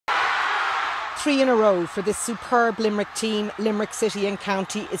3 in a row for this superb Limerick team. Limerick City and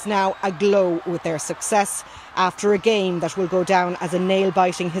County is now aglow with their success after a game that will go down as a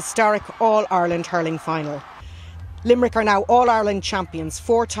nail-biting, historic All-Ireland hurling final. Limerick are now All-Ireland champions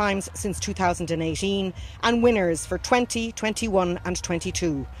 4 times since 2018 and winners for 20, 21 and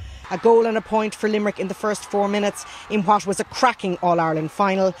 22. A goal and a point for Limerick in the first 4 minutes in what was a cracking All-Ireland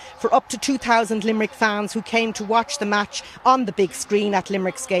final for up to 2,000 Limerick fans who came to watch the match on the big screen at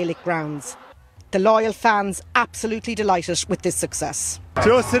Limerick's Gaelic grounds. The loyal fans absolutely delighted with this success.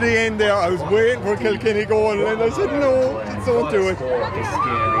 Just to the end there, I was waiting for Kilkenny goal and I said no, don't do it.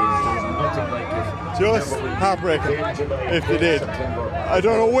 Just heartbreaking if they did. I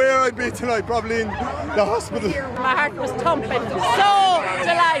don't know where I'd be tonight, probably in the hospital. My heart was thumping, so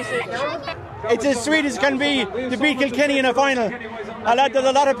delighted. It's as sweet as can be to beat Kilkenny in a final. There's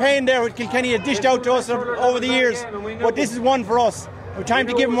a lot of pain there with Kilkenny had dished out to us over the years, but this is one for us. It's time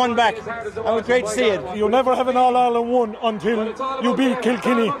to give them one back. It was great to see it. You'll never have an All-Ireland one until you beat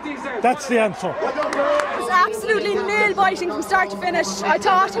Kilkenny. That's the answer. It was absolutely nail-biting from start to finish. I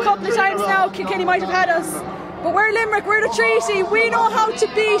thought a couple of times now Kilkenny might have had us. But we're Limerick, we're the treaty. We know how to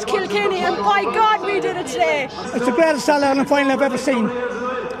beat Kilkenny, and by God we did it today. It's the greatest All-Ireland final I've ever seen,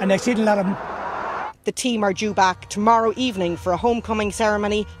 and I've seen a lot of them. The team are due back tomorrow evening for a homecoming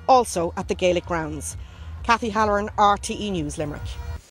ceremony, also at the Gaelic grounds. Cathy Halloran, RTE News, Limerick.